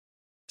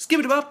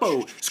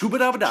Skibidi-bop-bo,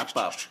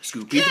 scuba-dabba-dop-bop,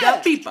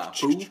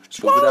 scoop-beep-a-dop-beep-bop-boo,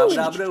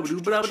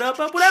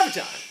 scuba-dabba-dabba-doo-ba-dabba-dop, whatever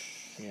time.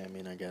 Yeah, I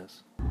mean, I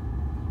guess.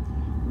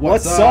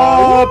 What's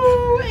up?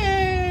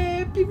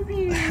 Hey, beep, beep,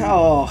 beep.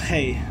 Oh,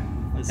 hey.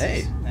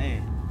 Hey.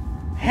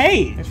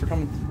 Hey! Thanks for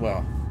coming.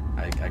 Well,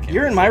 I can't.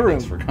 You're in say my room.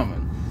 Thanks for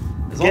coming.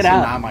 It's Get also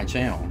out. not my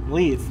channel.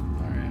 Leave. All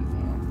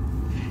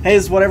right. Hey,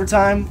 it's whatever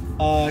time.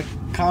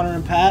 Connor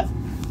and Pat.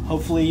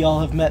 Hopefully y'all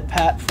have met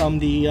Pat from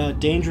the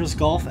Dangerous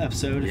Golf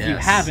episode. If you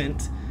Yes.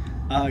 haven't,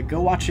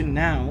 go watch it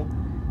now.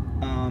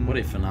 What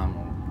a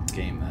phenomenal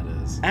game that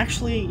is.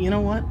 Actually, you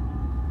know what?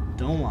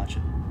 Don't watch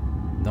it.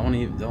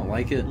 Don't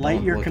like it. Light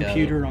don't your look at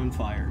computer it, on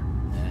fire.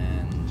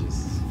 and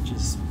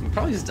Just you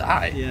probably just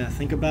die. yeah,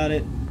 think about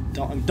it.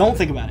 Don't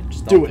think about it.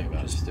 Just Don't do think it.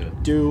 about it. Just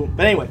do it.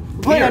 But anyway,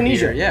 we're playing We are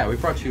Amnesia. here. Yeah, we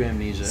brought you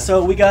Amnesia.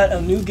 So we got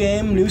a new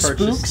game, new Purchased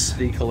spooks.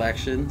 the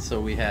collection, so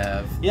we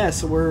have Yeah,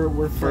 so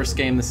we're first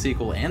game, the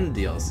sequel, and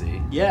the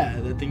DLC. Yeah,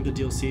 I think the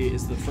DLC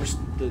is the first.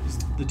 The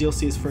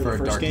DLC is for the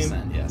first Dark game.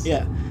 Descent, yes.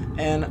 Yeah,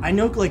 and I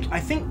know, like,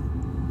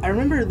 I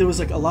remember there was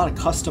like a lot of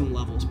custom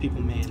levels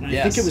people made, and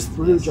I think it was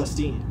through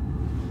Justine.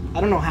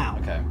 I don't know how.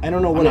 Okay. I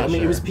don't know what. I'm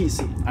not it was sure.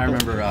 PC. I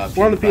remember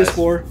we're on the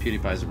PS4.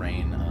 PewDiePie's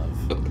reign of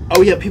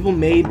Oh yeah, people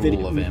made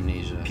rule of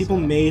Amnesia. People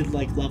so. made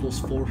like levels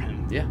for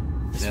him. Yeah.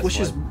 That's Which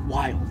is what-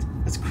 wild.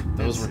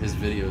 Those were his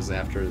videos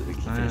after he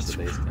finished the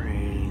base game.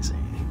 Crazy.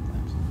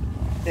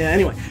 Yeah,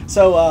 anyway,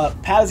 so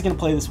Pat is going to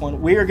play this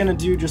one. We are going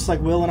to do just like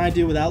Will and I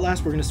do with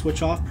Outlast. We're going to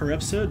switch off per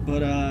episode,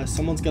 but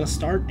someone's going to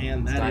start,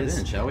 and Let's dive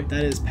in, shall we?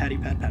 that is Pat.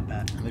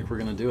 I think we're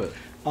going to do it.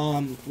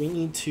 We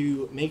need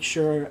to make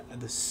sure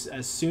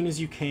as soon as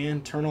you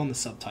can, turn on the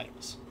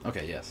subtitles.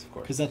 Okay, yes, of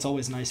course. Because that's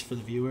always nice for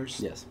the viewers.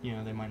 Yes. You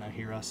know, they might not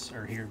hear us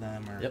or hear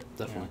them. Or, Yep,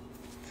 definitely.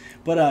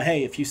 But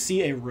hey, if you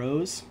see a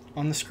rose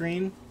on the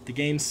screen, the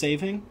game's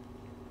saving.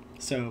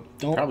 So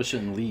Probably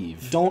shouldn't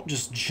leave. don't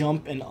just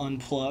jump and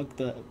unplug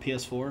the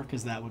PS4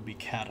 because that would be I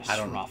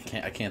catastrophic.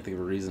 can't think of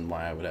a reason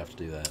why I would have to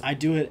do that. I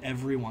do it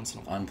every once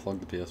in a while.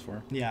 Unplug the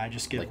PS4? Yeah, I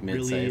just get Like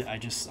really.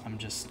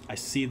 mid-save? I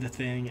see the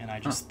thing and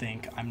I just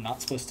think I'm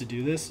not supposed to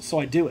do this, so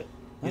I do it.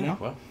 You know,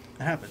 Well.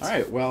 it happens. All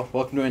right, well,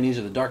 welcome to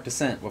Amnesia, the Dark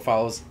Descent. What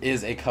follows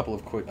is a couple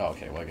of quick... Oh,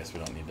 okay, well, I guess we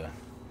don't need to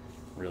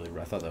really...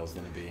 I thought that was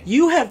going to be...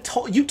 You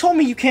told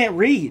me you can't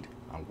read.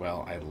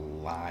 Well, I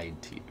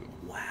lied to you.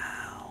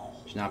 Wow.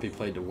 Should not be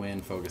played to win.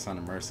 Focus on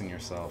immersing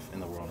yourself in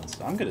the world and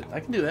stuff. I'm good at... I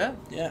can do that.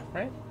 Yeah.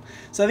 Right?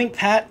 So I think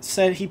Pat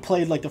said he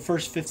played like the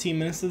first 15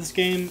 minutes of this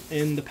game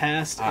in the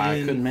past. I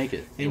and, couldn't make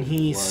it. And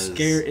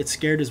it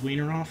scared his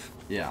wiener off.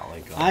 Yeah,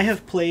 like... I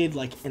have played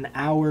like an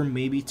hour,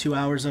 maybe 2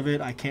 hours of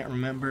it. I can't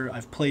remember.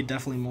 I've played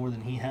definitely more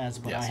than he has,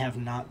 but Yes. I have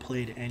not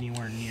played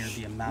anywhere near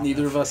the amount.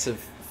 Neither of us have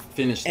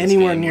finished this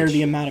anywhere game, near which-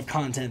 the amount of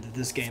content that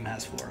this game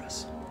has for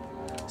us.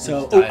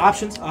 So, Just dive-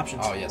 options.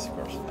 Oh, yes, of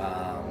course.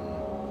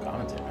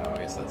 Commentary. Oh, I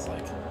guess that's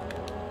like...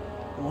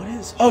 What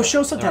is? Oh,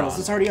 show subtitles. on.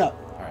 It's already up.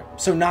 All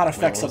right. So not Wait,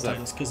 effect what was that?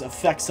 subtitles, because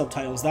effect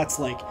subtitles, that's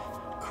like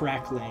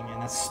crackling,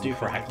 and that's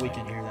stupid. Like, we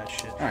Crackling. can hear that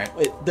shit. All right.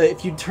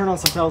 If you turn on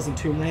subtitles in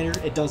Tomb Raider,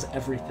 it does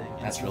everything.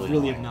 and That's it's really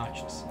really annoying.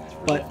 obnoxious. That's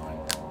really But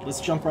annoying. let's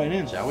jump right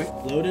in. Shall we?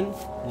 Loading.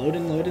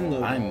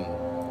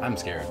 I'm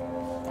scared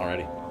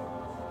already.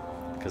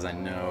 Because I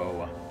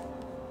know...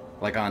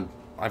 Like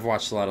I've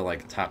watched a lot of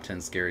like top 10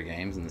 scary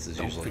games, and this is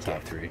usually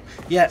top 3.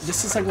 Yeah,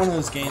 this is like one of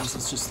those games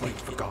that's just like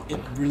it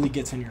really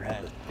gets in your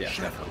head. Yeah,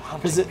 definitely.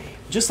 Because it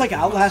just like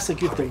Outlast,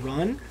 like you have to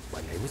run,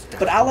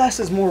 but Outlast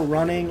is more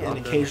running and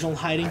occasional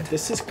hiding.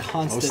 This is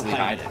constant Mostly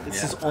hiding. hiding,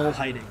 This yeah. is all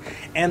hiding,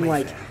 and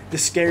like the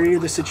scarier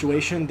the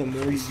situation, the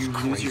more you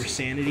lose your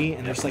sanity,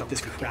 and there's like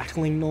this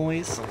crackling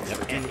noise,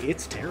 and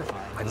it's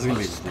terrifying. This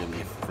is gonna be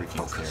really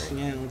freaking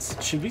scary. Yeah,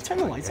 should we turn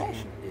the lights off?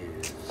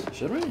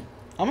 Should we?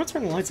 I'm gonna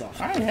turn the lights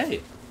off. All right, hey.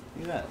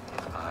 Look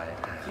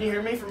at Can you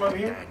hear me from over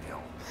here?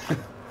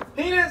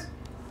 Penis! that.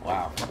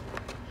 Wow.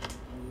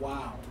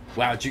 Wow.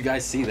 Wow, did you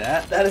guys see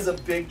that? That is a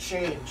big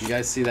change. Did you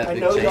guys see that I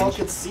big know change? y'all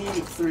can see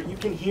through. You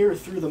can hear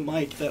through the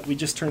mic that we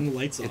just turned the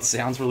lights off. It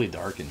sounds really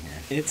dark in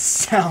here. It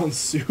sounds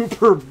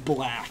super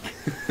black.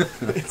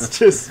 It's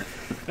just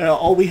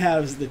all we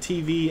have is the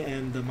TV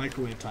and the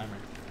microwave timer.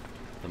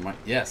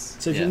 Yes.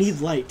 So if you need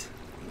light,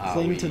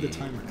 cling to the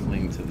timer.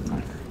 Cling to the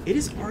timer. It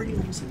is already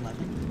almost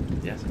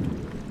 11. Yes.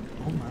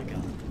 Oh my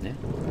god. Yeah.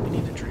 We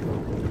need to drink more.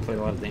 We played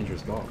a lot of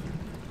Dangerous Golf.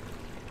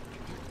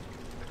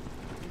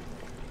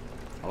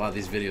 A lot of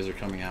these videos are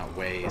coming out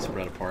way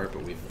spread apart,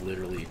 but we've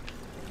literally...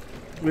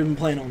 We've been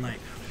playing all night.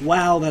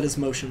 Wow, that is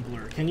motion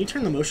blur. Can you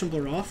turn the motion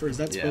blur off, or is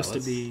that supposed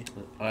to be...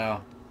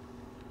 Well,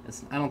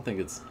 I don't think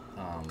it's...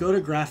 Go to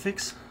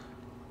graphics.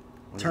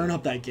 what is Turn it?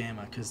 up that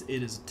gamma, because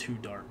it is too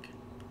dark.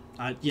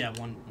 Yeah,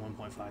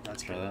 1.5.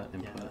 That's Try good. that Yeah,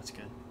 input. that's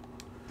good.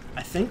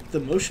 I think the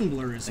motion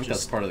blur is I think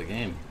just... that's part of the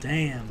game.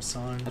 Damn,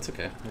 son. That's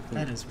okay.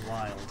 That is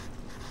wild.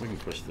 We can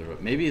push through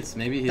it. Maybe he's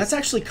That's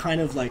actually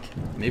kind of like...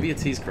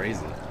 he's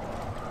crazy.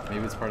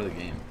 Maybe it's part of the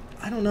game.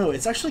 I don't know.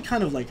 It's actually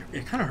kind of like...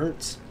 It kind of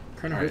hurts.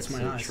 Kind of Alright, hurts my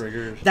so eyes.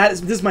 triggers.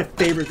 This is my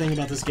favorite thing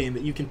about this game,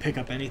 that you can pick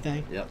up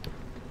anything. Yep.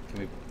 Can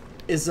we...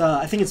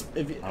 I think it's...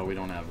 Oh, we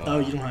don't have. Oh,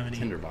 you don't have any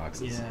Tinder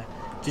boxes. Yeah.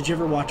 Did you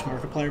ever watch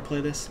Markiplier play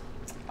this?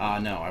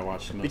 No, I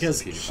watched most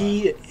Because of PewDiePie.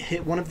 he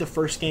hit one of the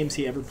first games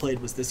he ever played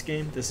was this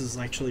game. This is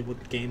actually what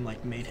the game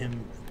like made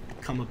him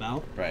come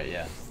about. Right,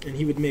 yeah. And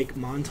he would make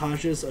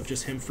montages of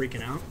just him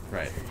freaking out.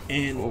 Right.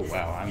 And oh,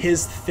 wow.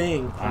 his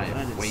thing... I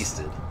am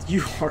wasted.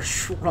 You are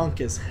shrunk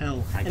as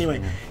hell. Anyway,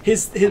 can't.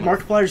 his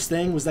Markiplier's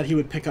thing was that he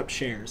would pick up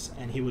chairs,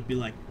 and he would be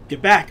like,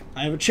 get back,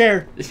 I have a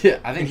chair. Yeah,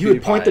 I think and he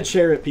would point the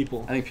chair at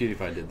people. I think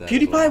PewDiePie did that.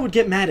 PewDiePie would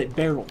get mad at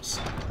barrels.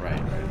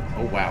 Right.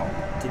 Oh, wow.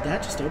 Did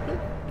that just open?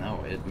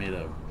 No, it made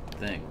a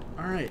thing.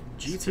 Alright,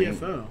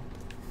 GTFO.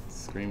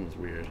 Screen was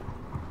weird.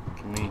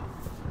 Can we...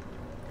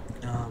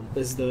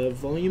 Is the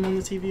volume on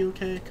the TV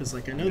okay? Because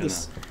like I know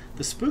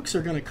the spooks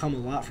are gonna come a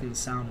lot from the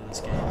sound in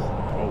this game.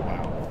 Oh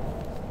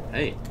wow!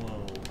 Hey,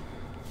 Whoa.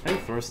 how do you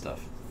throw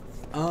stuff?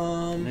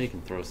 Now you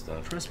can throw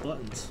stuff. Press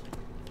buttons.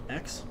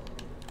 X,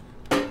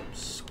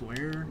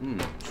 square,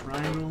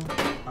 triangle.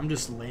 I'm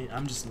just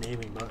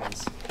naming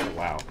buttons. Oh,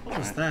 wow! What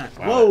was that?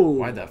 Wow, Whoa!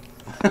 Why'd that?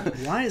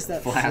 Why is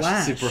that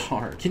flash super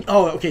hard?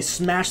 Okay,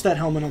 smash that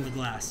helmet on the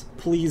glass.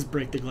 Please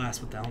break the glass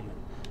with the helmet.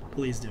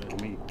 Please do it.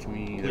 Can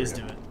we? Please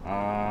do it.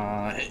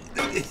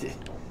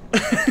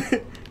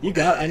 You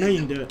got it. I know you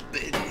can do it.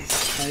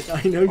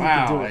 I know you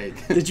can do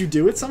it. Did you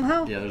do it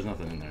somehow? Yeah, there's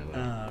nothing in there though. Okay.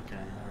 Alright,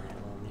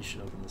 well, you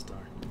should open this door.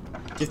 Do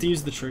you have to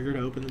use the trigger to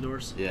open the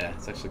doors? Yeah,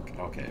 it's actually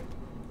okay.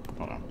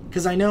 Hold on.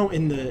 Because I know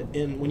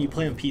when you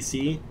play on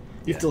PC,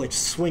 you have to like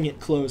swing it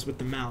closed with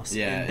the mouse.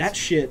 Yeah, and that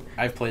shit.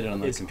 I've played it on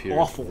the is computer.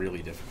 awful. It's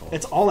really difficult.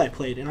 That's all I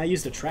played, and I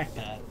used a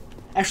trackpad.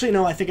 Actually,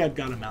 no, I think I've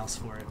got a mouse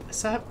for it.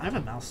 I have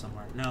a mouse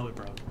somewhere. No, it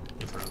broke.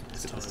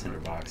 It's this tinder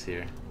box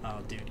here. Oh,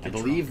 dude. I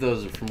believe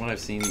those, from what I've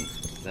seen,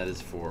 that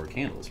is for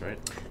candles, right?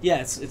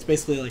 Yeah, it's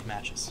basically like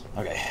matches.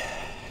 Okay,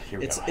 here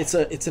we go.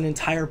 It's an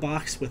entire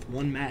box with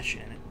one match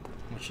in it,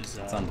 which is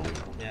it's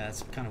unbelievable. Yeah,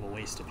 it's kind of a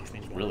waste if you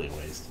think about it. Really a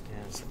waste.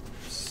 Yeah, it's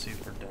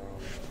super dumb.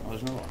 Oh,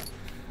 there's another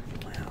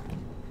one. Wow,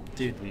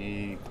 dude.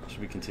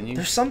 Should we continue?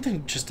 There's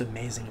something just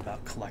amazing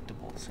about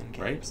collectibles in games.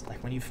 Right?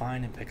 Like when you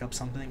find and pick up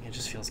something, it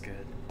just feels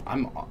good.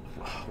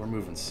 We're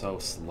moving so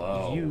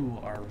slow. You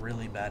are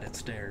really bad at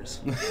stairs.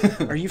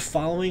 Are you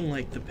following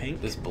like the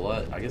pink? This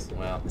blood, I guess.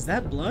 Well, Is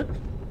that blood?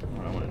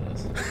 I don't know what it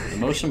is. The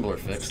motion blur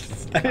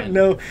fixed. I didn't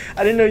know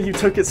you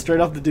took it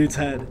straight off the dude's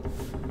head.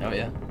 Oh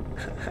yeah.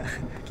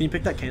 Can you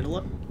pick that candle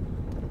up?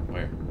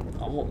 Where?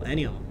 Oh,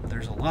 any of them.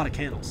 There's a lot of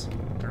candles.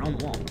 They're on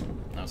the wall.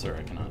 No, sir,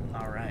 I cannot.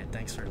 All right.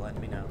 Thanks for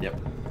letting me know.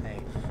 Yep. Hey.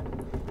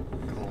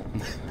 Cool.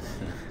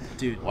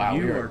 Dude, Wow,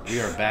 we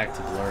are back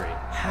to blurry.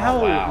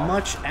 How wow.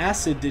 much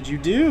acid did you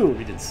do?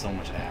 We did so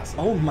much acid.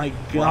 Oh my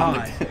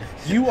god.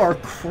 You are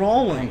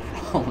crawling. I'm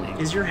crawling.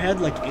 Is your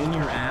head like in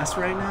your ass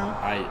right now?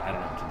 I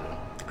don't know what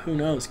to do. Who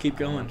knows? Keep I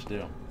don't know going. what to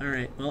do. All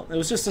right. Well, it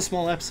was just a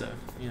small episode,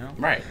 you know?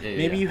 Right. Yeah,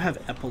 Maybe yeah. you have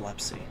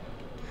epilepsy.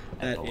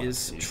 That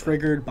is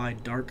triggered by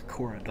dark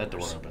corridors. That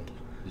door opened.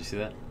 Did you see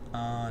that?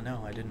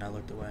 No, I didn't. I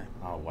looked away.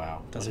 Oh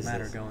wow. Doesn't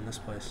matter. Go in this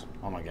place.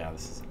 Oh my god,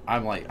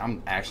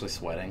 I'm actually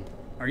sweating.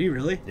 Are you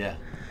really? Yeah.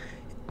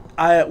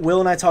 Will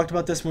and I talked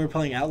about this when we were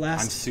playing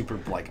Outlast. I'm super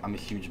I'm a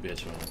huge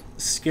bitch when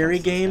Scary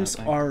games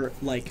are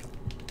like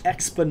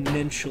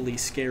exponentially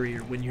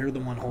scarier when you're the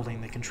one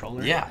holding the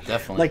controller. Yeah,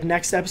 definitely. Like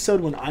next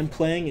episode when I'm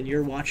playing and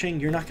you're watching,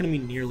 you're not going to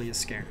be nearly as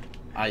scared.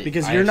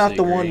 Because I you're not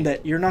the agree. one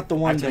that I have to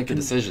make the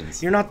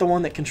decisions. You're not the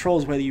one that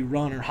controls whether you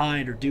run or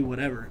hide or do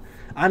whatever.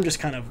 I'm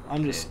just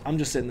I'm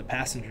just in the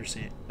passenger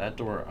seat. That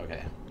door.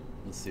 Okay.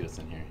 Let's see what's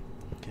in here.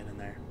 Get in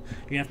there.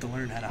 You're gonna have to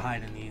learn how to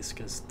hide in these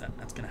because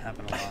that's gonna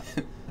happen a lot.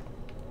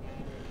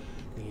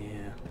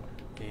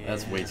 Yeah.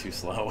 That's way too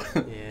slow.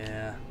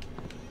 Yeah.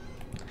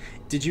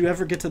 Did you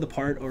ever get to the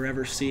part or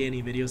ever see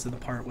any videos of the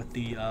part with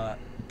the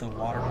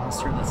water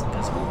monster that's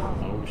invisible?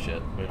 Oh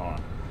shit! Wait, hold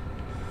on.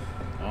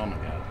 Oh my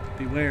god.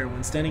 Beware,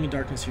 when standing in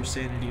darkness, your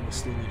sanity will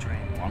slowly drain.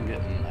 I'm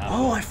getting out.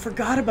 Oh, I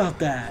forgot about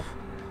that.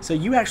 So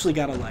you actually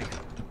gotta like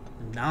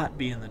not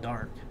be in the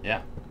dark.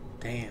 Yeah.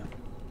 Damn.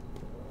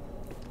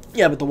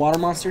 Yeah, but the water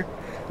monster,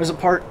 there's a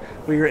part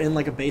where you're in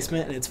like a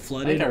basement and it's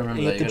flooded and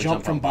you have to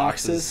jump from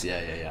boxes.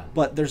 Yeah.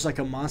 But there's like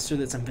a monster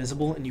that's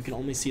invisible and you can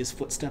only see his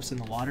footsteps in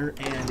the water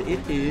and it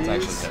is. It's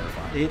actually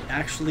terrifying. It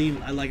actually,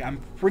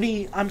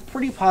 I'm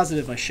pretty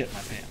positive I shit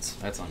my pants.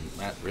 That's on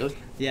that really?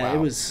 Yeah, Wow. it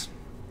was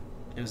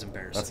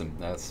embarrassing.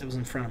 That's. It was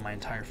in front of my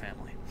entire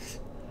family.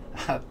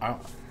 I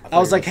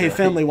was like, hey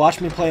family,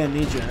 watch me play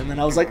Amnesia, and then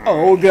I was like,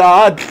 oh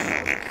god.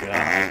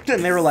 God.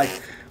 And they were like,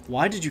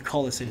 why did you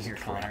call us in here,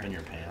 Crap Connor? in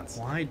your pants.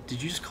 Why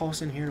did you just call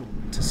us in here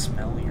to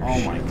smell your Oh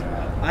shit? my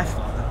god. I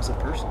thought that was a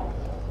person.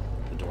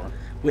 The door.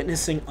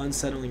 Witnessing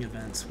unsettling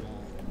events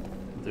will...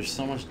 There's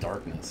so much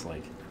darkness.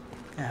 Like.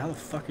 Yeah, how the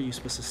fuck are you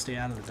supposed to stay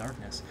out of the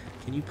darkness?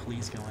 Can you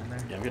please go in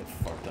there? Yeah, I'm getting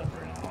fucked up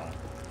right now.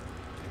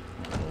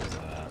 What was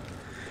that?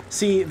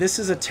 See, this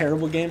is a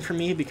terrible game for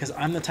me because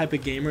I'm the type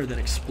of gamer that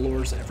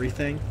explores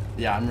everything.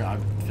 Yeah, I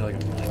feel like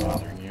I'm really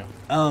bothering you.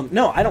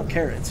 No, I don't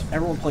care.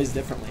 Everyone plays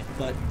differently.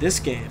 But this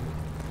game,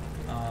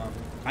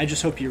 I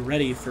just hope you're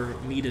ready for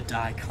me to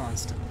die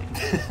constantly.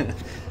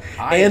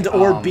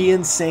 or be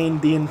insane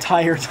the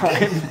entire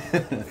time.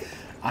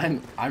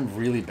 I'm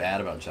really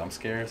bad about jump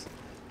scares.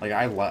 Like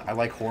I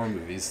like horror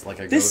movies. Like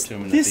I go This to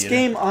them in the this theater.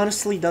 game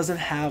honestly doesn't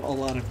have a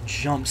lot of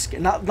jump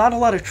scares. Not a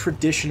lot of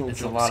traditional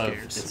It's a jump lot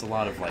scares. of. It's a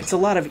lot of like. It's a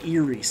lot of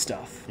eerie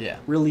stuff. Yeah.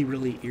 Really,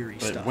 really eerie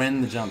But stuff.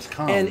 when the jumps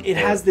come, And it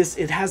has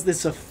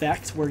this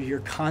effect where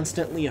you're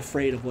constantly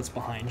afraid of what's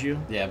behind you.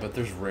 Yeah, but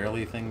there's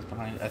rarely things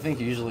behind. I think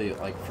usually,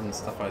 like from the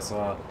stuff I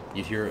saw,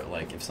 you'd hear it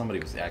like if somebody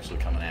was actually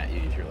coming at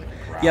you, you'd hear like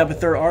a growl. Yeah,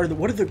 but there are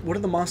what are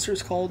the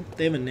monsters called?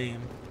 They have a name.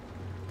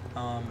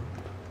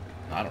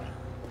 I don't know.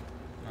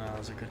 That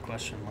was a good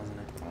question, wasn't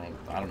it?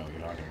 I don't know what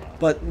you're talking about.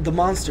 But the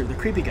monster, the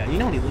creepy guy, you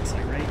know what he looks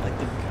like, right? Like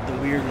the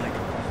weird, like,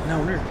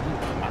 no,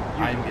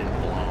 I'm getting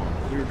blown.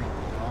 you're going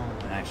the wrong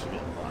I'm way. actually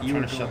getting blown. I'm You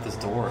trying were to shut going this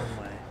the door. wrong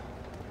way.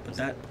 But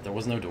that, There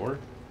was no door?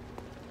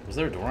 Was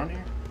there a door on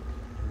here?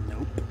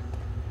 nope.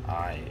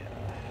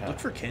 Look Look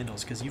for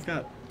candles, because you've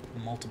got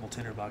multiple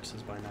tinder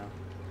boxes by now.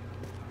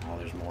 Oh,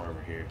 there's more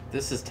over here.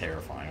 This is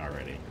terrifying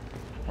already.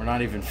 We're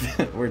not even...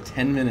 we're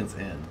 10 minutes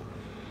in.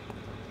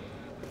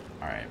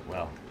 Alright,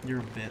 well. You're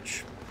a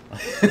bitch.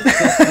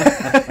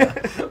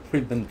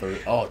 We've been through...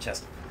 Oh,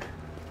 chest.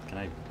 Can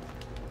I...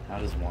 How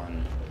does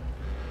one...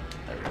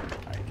 There we go.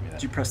 Alright, give me that.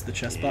 Did you press the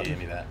chest Yeah, button? give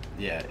me that.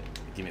 Yeah,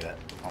 give me that.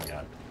 Oh my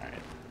god. Alright.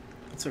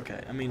 It's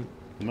okay. I mean...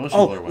 The motion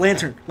blur went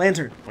lantern! away.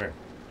 Lantern! Where?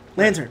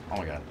 Lantern! Oh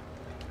my god.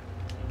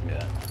 Give me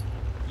that.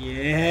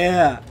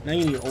 Yeah! Now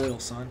you need oil,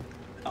 son.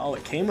 Oh,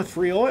 it came with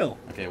free oil.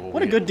 Okay, well...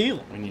 What a good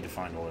deal. We need to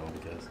find oil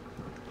because...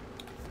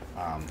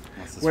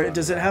 what's this Where one?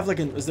 does it have like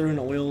an? Is there an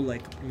oil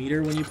like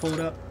meter when you pull it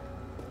up?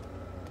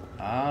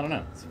 I don't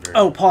know. It's very...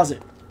 Oh, pause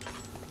it.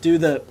 Do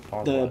the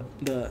Pause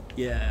the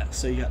yeah.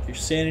 So you got your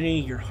sanity,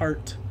 your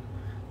heart,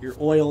 your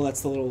oil.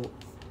 That's the little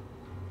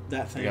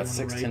that thing. We got on the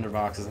 6 right. tinder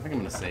boxes. I think I'm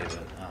gonna save it.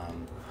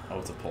 Oh,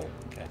 it's a pull.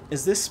 Okay.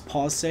 Is this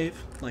pause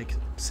save? Like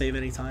save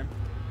anytime?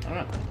 I don't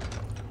know.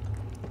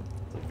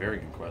 It's a very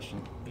good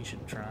question. You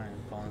should try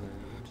and pause it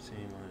and see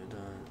what it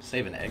does.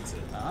 Save and exit.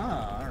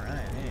 Ah, all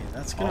right. Hey,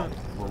 that's Oh, gonna.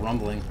 we're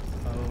rumbling.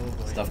 Oh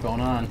boy. Stuff going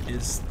on.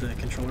 Is the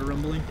controller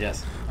rumbling?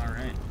 Yes. All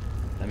right.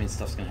 That means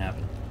stuff's gonna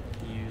happen.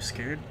 You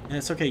scared? And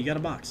it's okay. You got a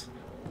box.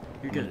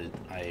 You're good.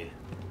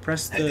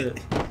 Press the.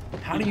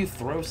 How do you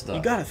throw stuff?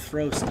 You gotta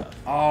throw stuff.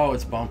 Oh,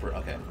 it's bumper.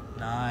 Okay.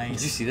 Nice.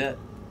 Did you see that?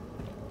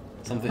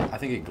 Something. I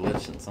think it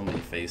glitched and somebody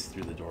faced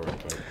through the door real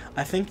quick.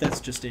 I think that's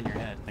just in your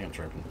head. I think I'm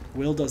tripping.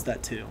 Will does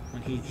that too.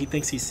 When he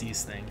thinks he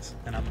sees things,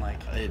 and I'm like,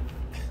 It,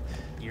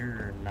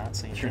 you're not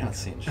seeing. you're not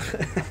things."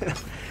 seeing shit.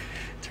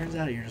 Turns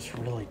out you're just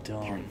really You're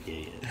dumb. an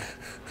idiot.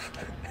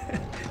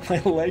 My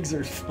legs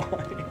are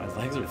fine. My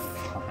legs are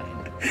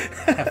fine.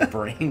 I have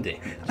brain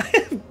damage. I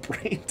have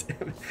brain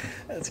damage.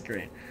 That's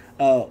great.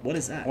 What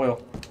is that?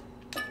 Oil.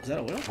 Is that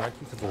oil?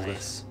 19th of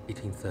August,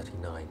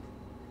 1839.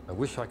 I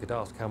wish I could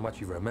ask how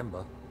much you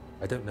remember.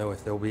 I don't know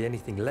if there'll be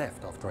anything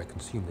left after I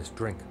consume this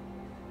drink.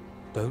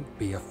 Don't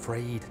be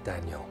afraid,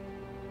 Daniel.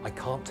 I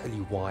can't tell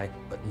you why,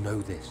 but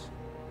know this.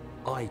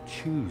 I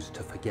choose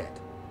to forget.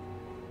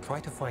 Try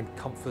to find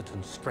comfort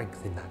and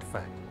strength in that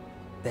fact.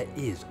 There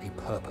is a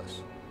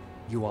purpose.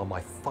 You are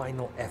my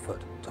final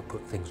effort to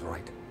put things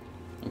right.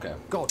 Okay.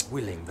 God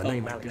willing, the Oh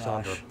name my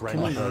Alexander gosh. of Can we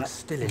Brandenburg not?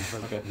 still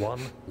invokes Okay. one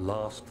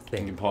last You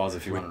thing. can pause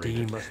if you want to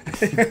read Redeem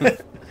it.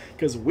 us.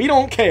 Because we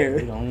don't care.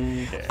 We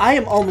don't care. I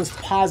am almost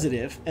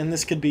positive, and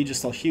this could be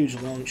just a huge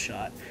long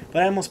shot,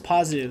 but I'm almost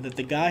positive that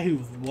the guy who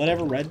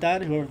read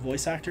that, whoever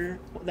voice actor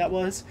that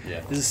was, Yeah.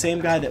 is the same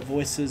guy that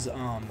voices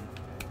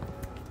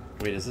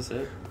Wait, is this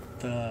it?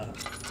 the.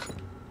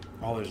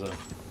 Oh, there's a...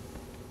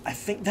 I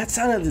think that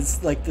sounded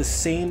like the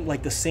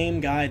same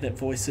guy that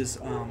voices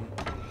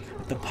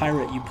the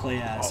pirate you play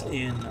as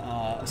in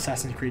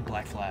Assassin's Creed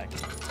Black Flag.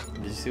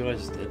 Did you see what I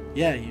just did?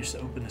 Yeah, you just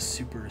opened a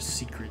super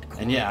secret.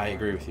 And yeah, I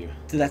agree with you.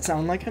 Did that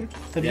sound like him?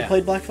 Have you Yeah.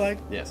 played Black Flag?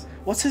 Yes.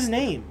 What's his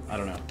name? I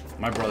don't know.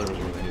 My brother was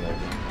really into that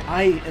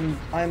game.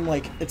 I'm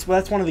like that's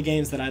one of the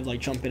games that I'd like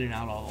jump in and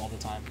out of all the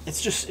time.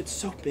 It's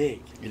so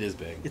big. It is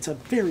big. It's a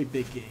very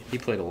big game. He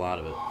played a lot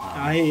of it.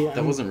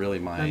 I'm- wasn't really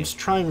my... I'm just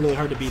trying really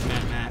hard to beat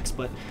Mad Max,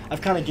 but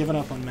I've kind of given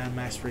up on Mad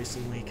Max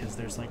recently because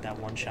there's like that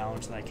one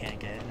challenge that I can't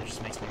get, and it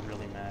just makes me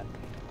really mad.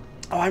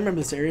 Oh, I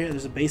remember this area.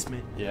 There's a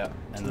basement. Yeah.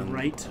 And the then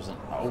right. there's an...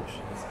 Oh,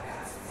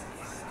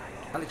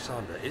 shit.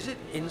 Alexander, is it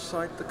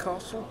inside the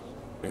castle?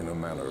 In a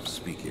manner of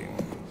speaking.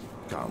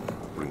 Come,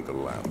 bring the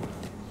lamp.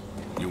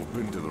 You've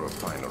been to the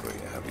refinery,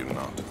 have you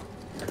not?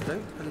 I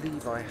don't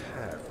believe I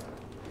have.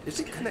 Is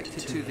it connected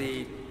to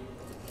the...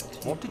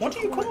 What do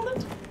you call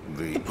it?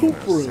 The poop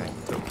inner room.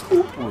 sanctum.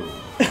 Poop room.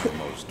 The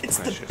most It's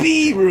the precious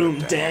B room,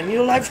 chamber.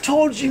 Daniel. I've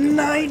told you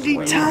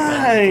 90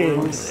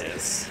 times.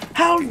 This.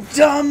 How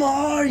dumb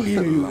are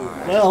you?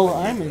 Well,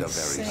 I'm The very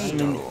insane.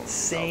 stone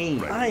Insane.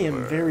 of I am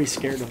Brandenburg. very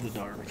scared of the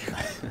dark.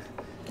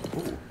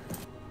 Ooh.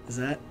 Is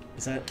that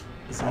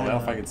Oh,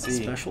 well, if I could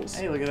see. specials?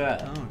 Hey, look at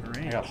that. Oh,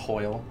 great. I got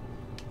Hoyle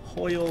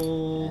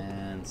Hoyle.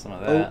 and some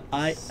of that.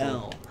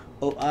 O-I-L.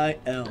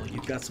 O-I-L.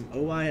 You've got some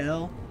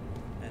O-I-L,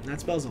 and that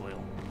spells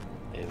oil.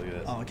 Hey, look at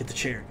this. Oh, get the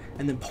chair.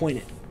 And then point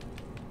it.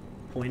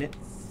 Point it.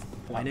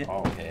 Point it. Oh,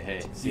 okay.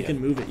 Hey, see You can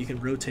move it. You can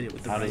rotate it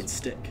with the How right does-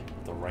 stick.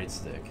 the right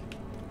stick.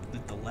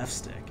 With the left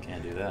stick.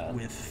 Can't do that.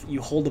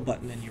 You hold a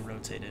button and you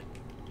rotate it.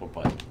 What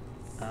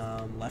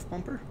button? Left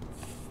bumper.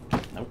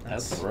 Nope,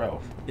 that's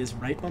throw. Is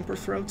right bumper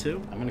throw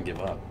too? I'm gonna give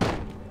up.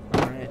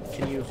 All right.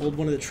 Can you hold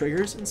one of the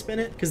triggers and spin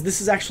it? Because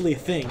this is actually a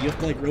thing. You have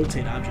to like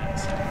rotate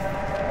objects. Oh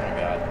my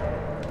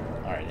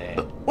god. All right, hey.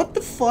 What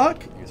the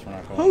fuck? I guess we're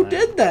not going Who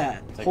there. did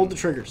that? Take Hold them. the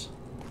triggers.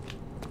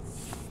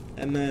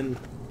 And then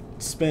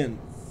spin.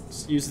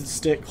 Use the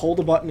stick. Hold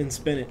a button and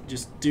spin it.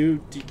 Just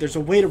do. There's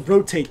a way to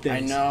rotate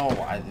things. I know.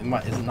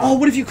 Is it not? Oh,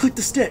 what if you click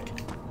the stick?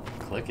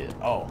 Click it.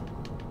 Oh.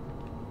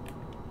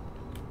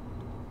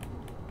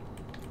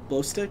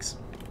 Blow sticks?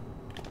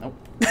 Nope.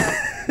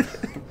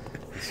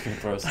 Just gonna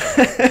throw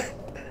stuff.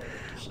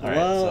 All right,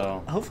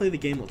 Well, so hopefully the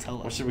game will tell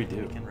us. what should we do?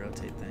 We can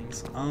rotate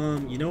things.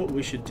 You know what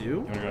we should do? You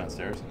wanna go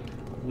downstairs?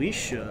 We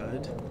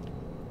should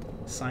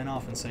sign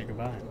off and say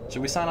goodbye.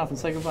 Should we sign off and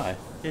say goodbye?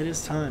 It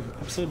is time.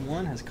 Episode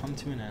 1 has come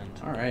to an end.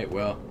 All right.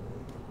 Well,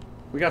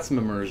 we got some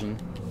immersion.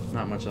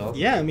 Not much else.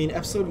 Yeah, I mean,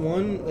 episode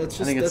 1. That's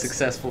just. I think it's that's,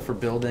 successful for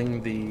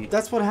building the.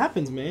 That's what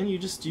happens, man. You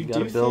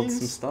gotta do build things.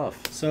 some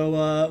stuff. So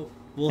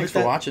we'll Thanks hit for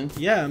that. watching.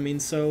 Yeah, I mean,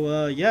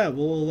 so yeah,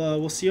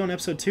 we'll see you on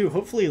episode 2.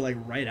 Hopefully, like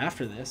right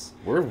after this.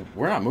 We're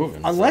not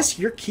moving. Unless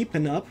you're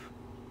keeping up,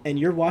 and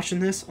you're watching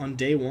this on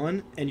day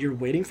 1, and you're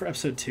waiting for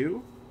episode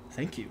 2.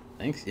 Thank you.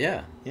 Thanks.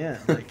 Yeah. Yeah.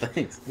 Like,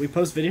 Thanks. we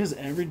post videos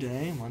every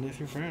day, Monday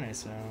through Friday.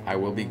 So I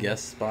will be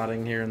guest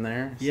spotting here and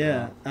there. So.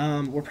 Yeah.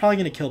 We're probably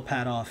gonna kill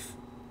Pat off,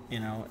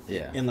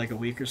 Yeah. in like a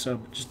week or so.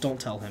 But just don't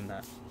tell him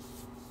that.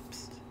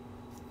 Psst.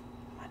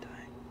 Am I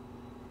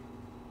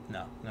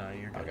dying? No,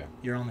 you're good. Okay.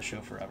 You're on the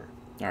show forever.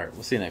 All right.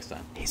 We'll see you next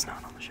time. He's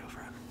not on the show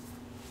forever.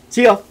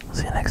 See y'all.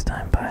 See you next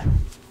time. Bye.